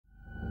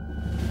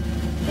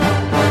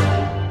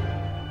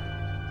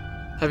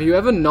Have you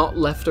ever not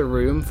left a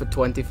room for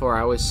 24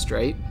 hours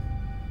straight?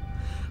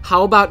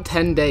 How about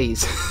 10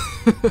 days?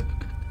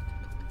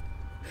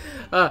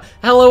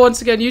 Hello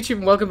once again YouTube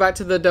and welcome back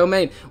to the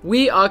domain.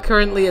 We are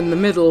currently in the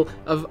middle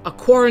of a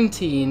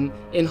quarantine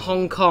in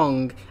Hong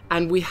Kong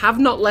and we have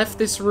not left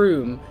this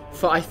room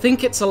for I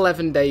think it's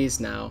 11 days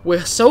now.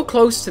 We're so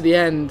close to the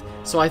end,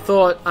 so I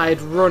thought I'd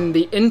run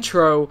the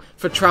intro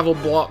for Travel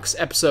Bloks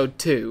Episode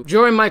 2.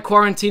 During my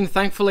quarantine,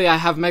 thankfully I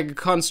have Mega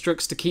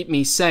Construx to keep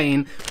me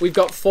sane. We've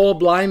got 4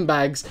 blind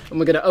bags and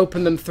we're going to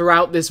open them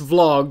throughout this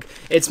vlog.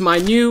 It's my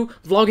new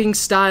vlogging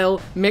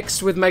style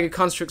mixed with Mega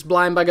Construx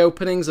blind bag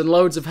openings and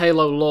loads of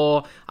Halo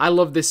lore. I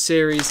love this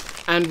series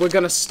and we're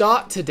going to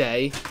start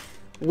today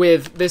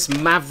with this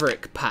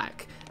Maverick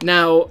pack.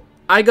 Now,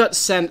 I got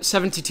sent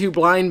 72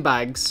 blind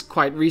bags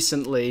quite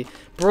recently,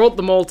 brought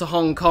them all to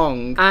Hong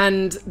Kong,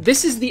 and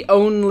this is the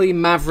only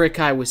Maverick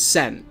I was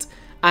sent.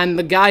 And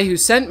the guy who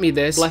sent me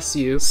this, bless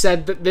you,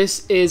 said that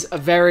this is a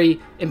very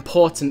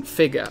important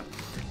figure.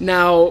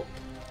 Now,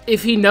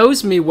 if he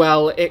knows me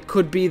well, it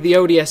could be the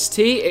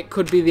ODST, it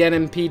could be the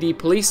NMPD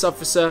police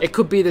officer, it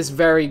could be this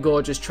very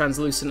gorgeous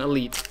translucent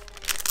elite.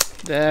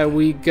 There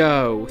we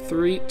go.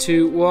 3,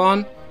 2,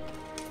 1.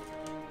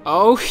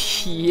 Oh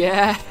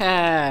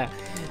yeah!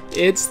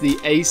 It's the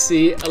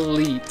AC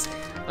Elite.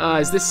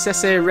 Is this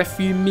Sese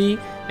Refumi?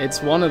 It's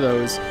one of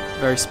those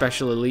very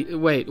special elite.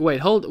 Wait,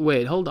 hold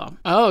on.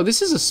 Oh,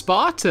 this is a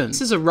Spartan.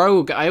 This is a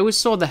rogue. I always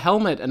saw the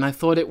helmet and I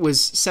thought it was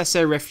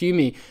Sese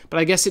Refumi, but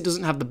I guess it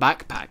doesn't have the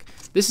backpack.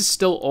 This is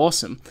still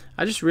awesome.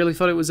 I just really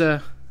thought it was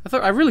a...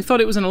 I really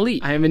thought it was an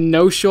elite. I am in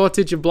no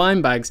shortage of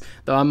blind bags,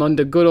 though I'm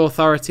under good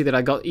authority that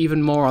I got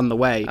even more on the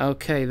way.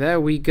 Okay,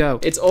 there we go.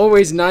 It's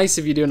always nice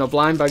if you're doing a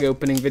blind bag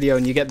opening video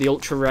and you get the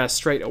ultra rare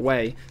straight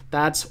away.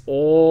 That's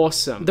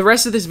awesome. The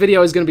rest of this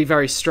video is going to be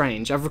very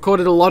strange. I've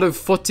recorded a lot of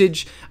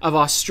footage of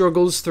our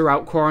struggles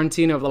throughout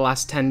quarantine over the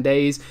last 10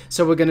 days,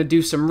 so we're going to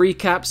do some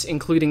recaps,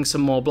 including some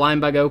more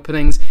blind bag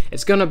openings.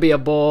 It's going to be a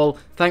ball.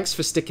 Thanks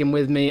for sticking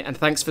with me, and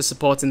thanks for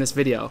supporting this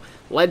video.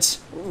 Let's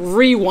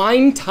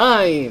rewind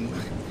time!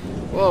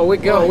 Whoa, we're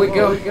going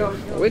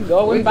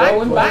back.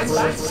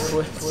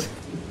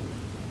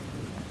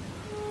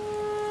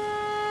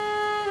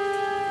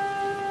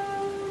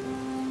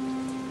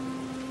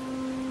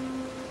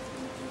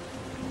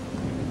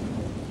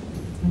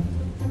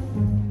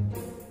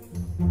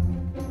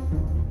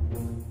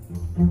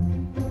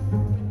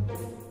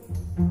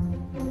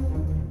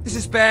 This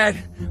is bad.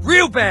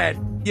 Real bad.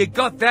 You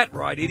got that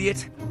right,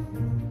 idiot.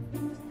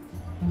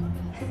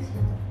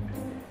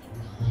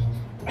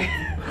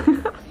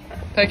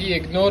 Peggy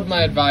ignored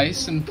my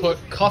advice and put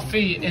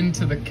coffee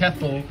into the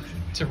kettle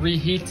to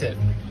reheat it.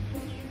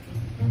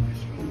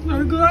 Not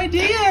a good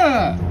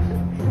idea!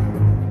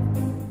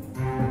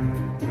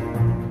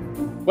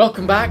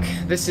 Welcome back.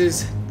 This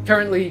is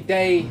currently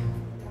day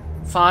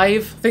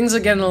 5. Things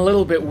are getting a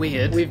little bit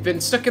weird. We've been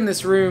stuck in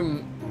this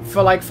room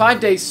for like 5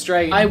 days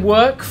straight. I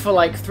work for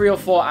like 3 or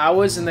 4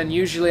 hours and then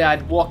usually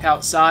I'd walk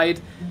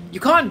outside. You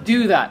can't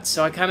do that,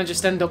 so I kind of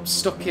just end up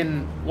stuck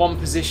in one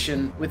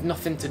position with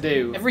nothing to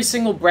do. Every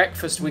single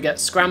breakfast we get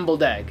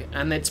scrambled egg,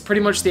 and it's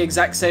pretty much the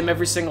exact same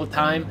every single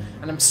time,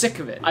 and I'm sick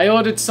of it. I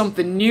ordered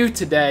something new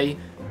today,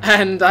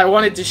 and I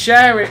wanted to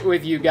share it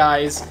with you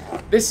guys.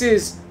 This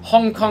is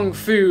Hong Kong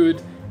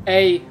food,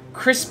 a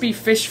crispy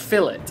fish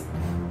fillet.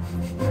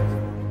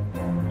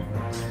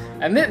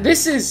 And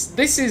this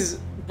is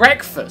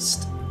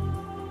breakfast.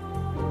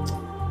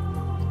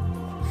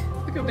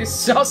 Look at this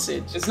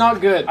sausage. It's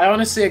not good. I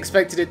honestly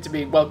expected it to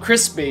be, well,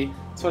 crispy.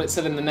 That's what it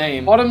said in the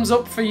name. Bottoms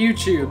up for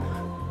YouTube.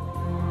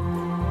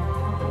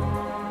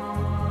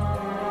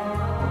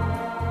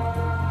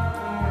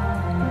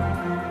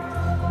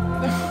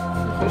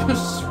 I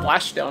just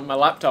splashed it on my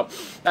laptop.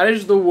 That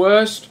is the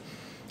worst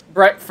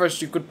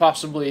breakfast you could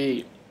possibly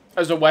eat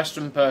as a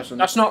Western person.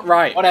 That's not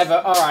right. Whatever.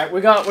 Alright,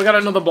 we got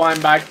another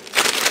blind bag.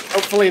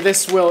 Hopefully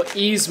this will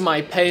ease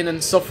my pain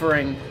and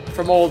suffering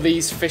from all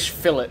these fish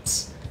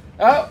fillets.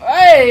 Oh,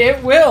 hey,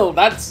 it will.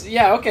 That's,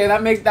 yeah, okay,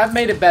 that made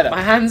it better.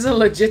 My hands are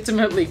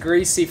legitimately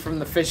greasy from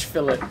the fish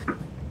fillet.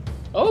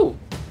 Oh,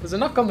 there's a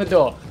knock on the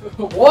door.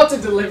 Water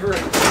delivery.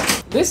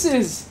 This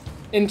is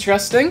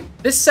interesting.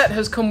 This set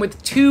has come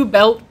with 2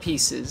 belt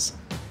pieces,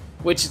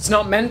 which it's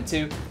not meant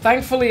to.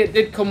 Thankfully, it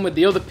did come with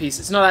the other piece.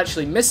 It's not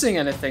actually missing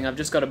anything. I've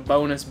just got a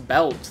bonus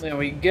belt. There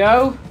we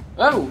go.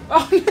 Oh,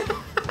 no.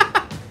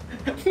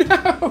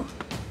 No.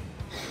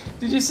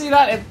 Did you see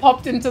that? It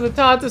popped into the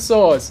tartar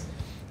sauce.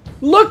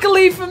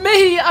 Luckily for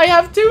me, I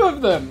have 2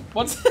 of them.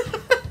 What's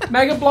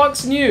Mega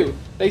Bloks new?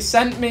 They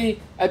sent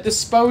me a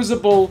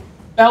disposable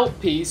belt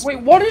piece. Wait,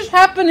 what is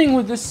happening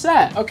with this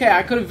set? Okay,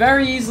 I could have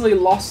very easily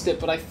lost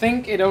it, but I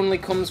think it only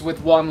comes with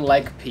 1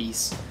 leg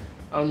piece.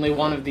 Only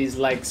one of these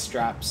leg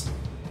straps.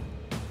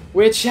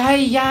 Which,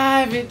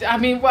 I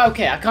mean, well,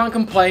 okay, I can't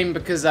complain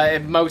because I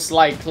most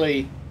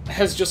likely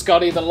has just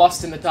got either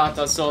lost in the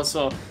tartar sauce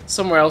or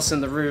somewhere else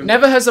in the room.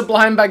 Never has a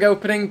blind bag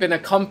opening been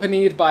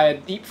accompanied by a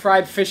deep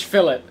fried fish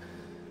fillet.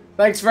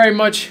 Thanks very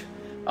much.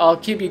 I'll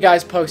keep you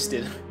guys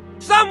posted.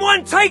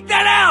 Someone take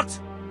that out!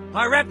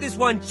 I wrapped this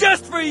one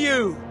just for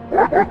you!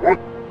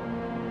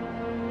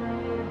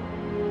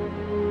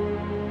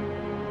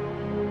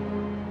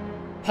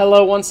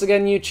 Hello once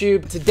again,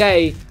 YouTube.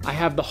 Today, I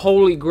have the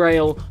holy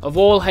grail of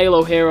all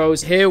Halo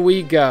heroes. Here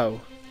we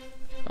go.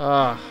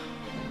 Hello.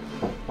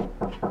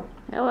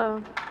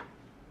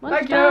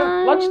 Thank you.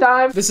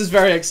 Lunchtime. This is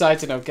very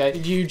exciting, okay?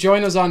 You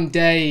join us on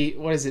day,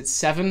 what is it,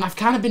 7? I've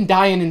kind of been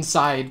dying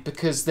inside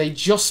because they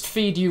just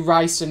feed you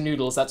rice and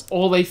noodles. That's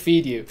all they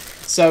feed you.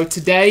 So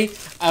today,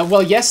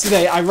 well,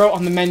 yesterday I wrote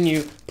on the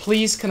menu,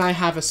 please can I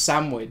have a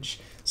sandwich?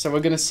 So we're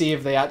gonna see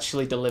if they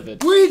actually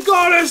delivered. We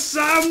got a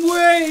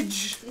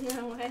sandwich!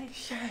 No way.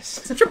 Yes.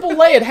 It's a triple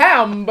layered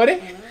ham,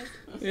 buddy.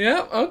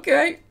 Yeah,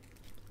 okay.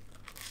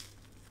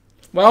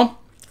 Well,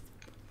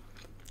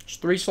 it's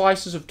 3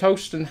 slices of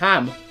toast and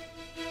ham.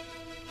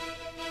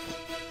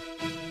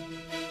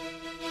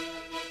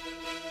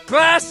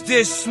 Class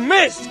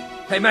dismissed!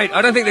 Hey, mate,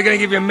 I don't think they're gonna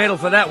give you a medal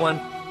for that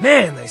one.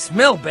 Man, they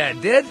smell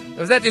bad, Dad. Or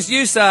was that just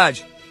you,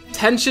 Sarge?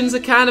 Tensions are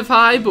kind of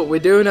high, but we're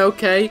doing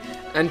okay.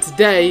 And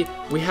today,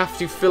 we have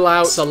to fill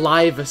out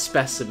saliva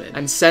specimen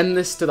and send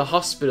this to the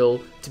hospital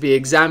to be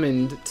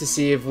examined to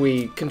see if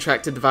we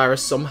contracted the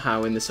virus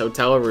somehow in this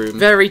hotel room.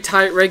 Very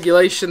tight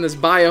regulation, there's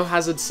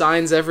biohazard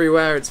signs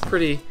everywhere, it's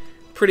pretty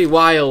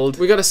wild.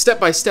 We got a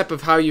step-by-step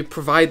of how you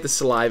provide the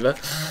saliva.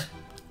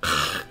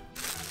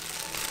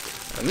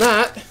 And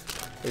that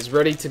is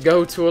ready to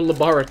go to a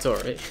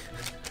laboratory.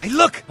 Hey,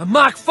 look, a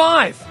Mark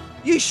V!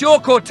 You sure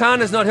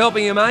Cortana's not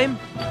helping him aim?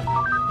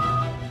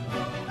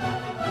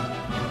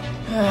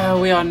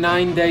 We are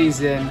 9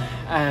 days in,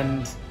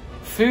 and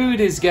food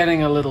is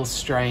getting a little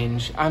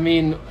strange. I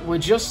mean, we're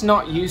just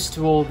not used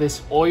to all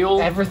this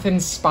oil.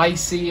 Everything's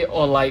spicy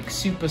or like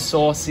super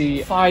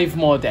saucy. 5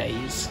 more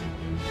days.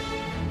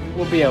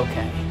 We'll be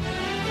okay.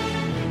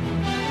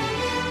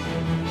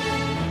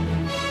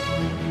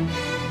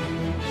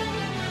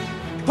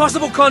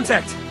 Possible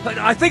contact.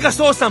 I think I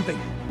saw something.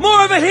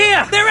 More over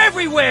here! They're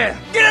everywhere!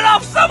 Get it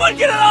off! Someone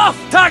get it off!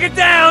 Target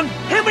down!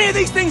 How many of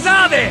these things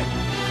are there?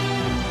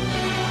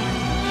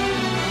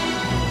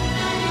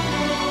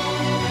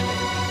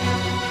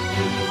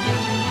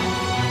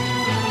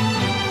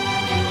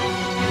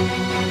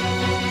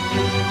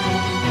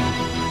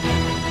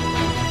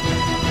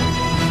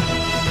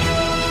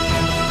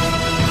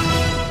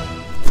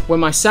 When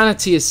my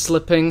sanity is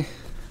slipping,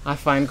 I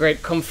find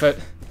great comfort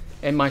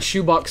in my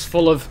shoebox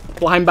full of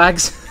blind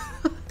bags.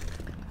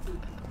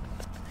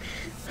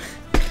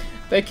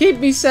 They keep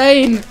me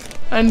sane,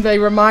 and they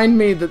remind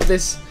me that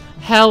this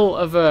hell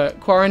of a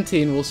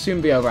quarantine will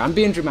soon be over. I'm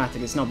being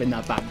dramatic, it's not been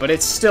that bad, but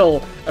it's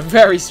still a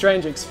very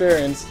strange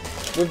experience.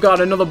 We've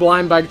got another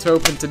blind bag to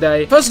open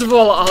today. First of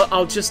all,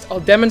 I'll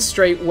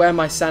demonstrate where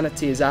my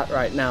sanity is at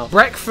right now.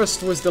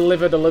 Breakfast was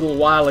delivered a little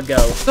while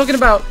ago. Talking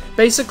about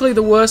basically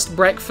the worst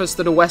breakfast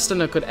that a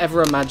Westerner could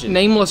ever imagine.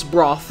 Nameless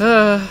broth.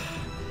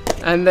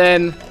 And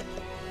then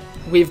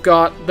we've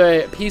got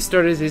the piece de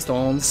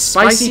resistance.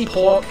 Spicy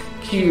pork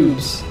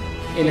cubes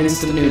in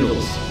instant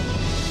noodles.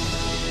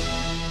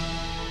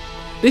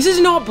 This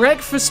is not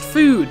breakfast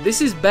food.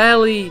 This is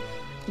barely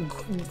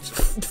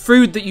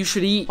food that you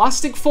should eat.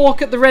 Plastic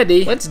fork at the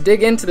ready. Let's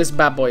dig into this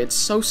bad boy. It's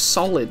so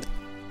solid.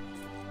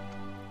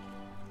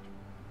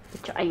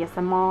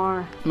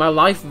 ASMR. My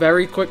life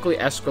very quickly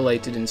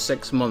escalated in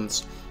 6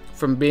 months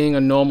from being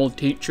a normal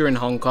teacher in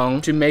Hong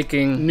Kong to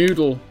making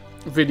noodle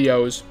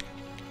videos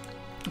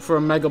for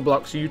a Mega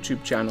Bloks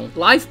YouTube channel.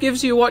 Life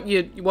gives you what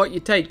you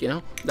take, you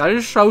know? That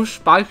is so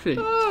spicy.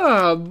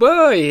 Oh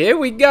boy, here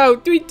we go.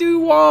 3,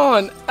 2,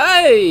 1.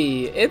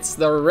 Hey, it's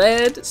the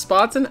red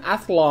Spartan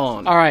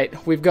Athlon. All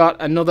right, we've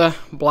got another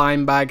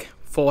blind bag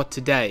for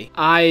today.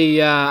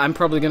 I'm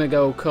probably gonna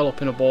go curl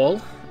up in a ball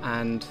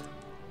and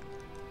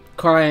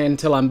cry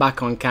until I'm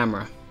back on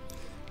camera.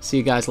 See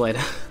you guys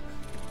later.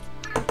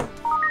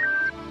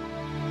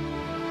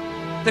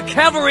 The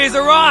cavalry has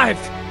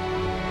arrived!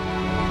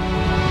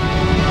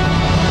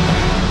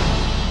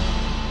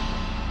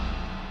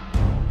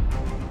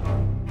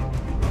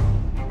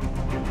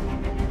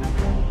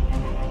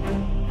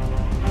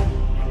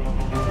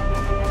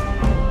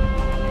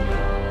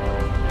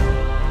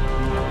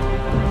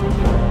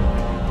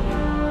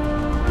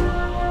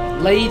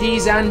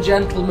 Ladies and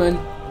gentlemen,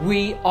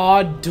 we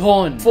are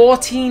done.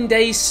 14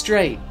 days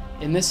straight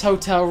in this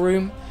hotel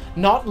room,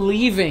 not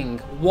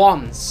leaving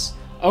once,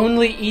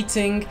 only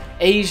eating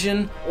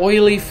Asian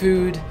oily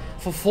food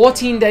for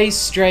 14 days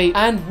straight,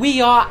 and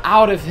we are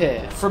out of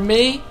here. For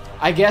me,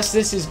 I guess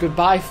this is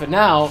goodbye for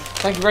now.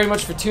 Thank you very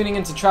much for tuning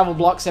into Travel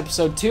Bloks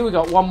episode 2. We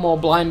got one more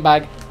blind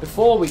bag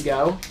before we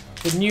go.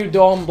 The new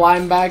Dawn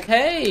blind bag.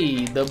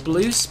 Hey, the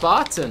blue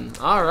Spartan.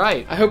 All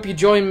right. I hope you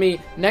join me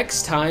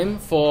next time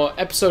for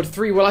episode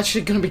 3. We're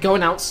actually going to be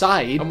going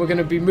outside and we're going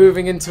to be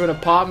moving into an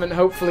apartment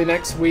hopefully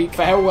next week.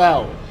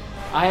 Farewell.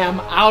 I am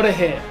out of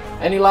here.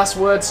 Any last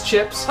words,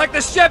 Chips? Like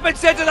the shepherd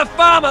said to the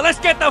farmer, let's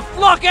get the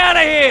flock out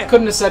of here!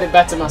 Couldn't have said it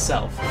better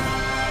myself.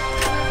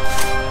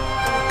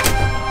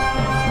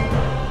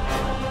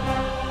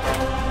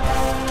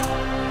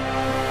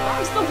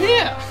 I'm still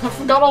here. I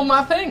forgot all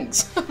my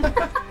things.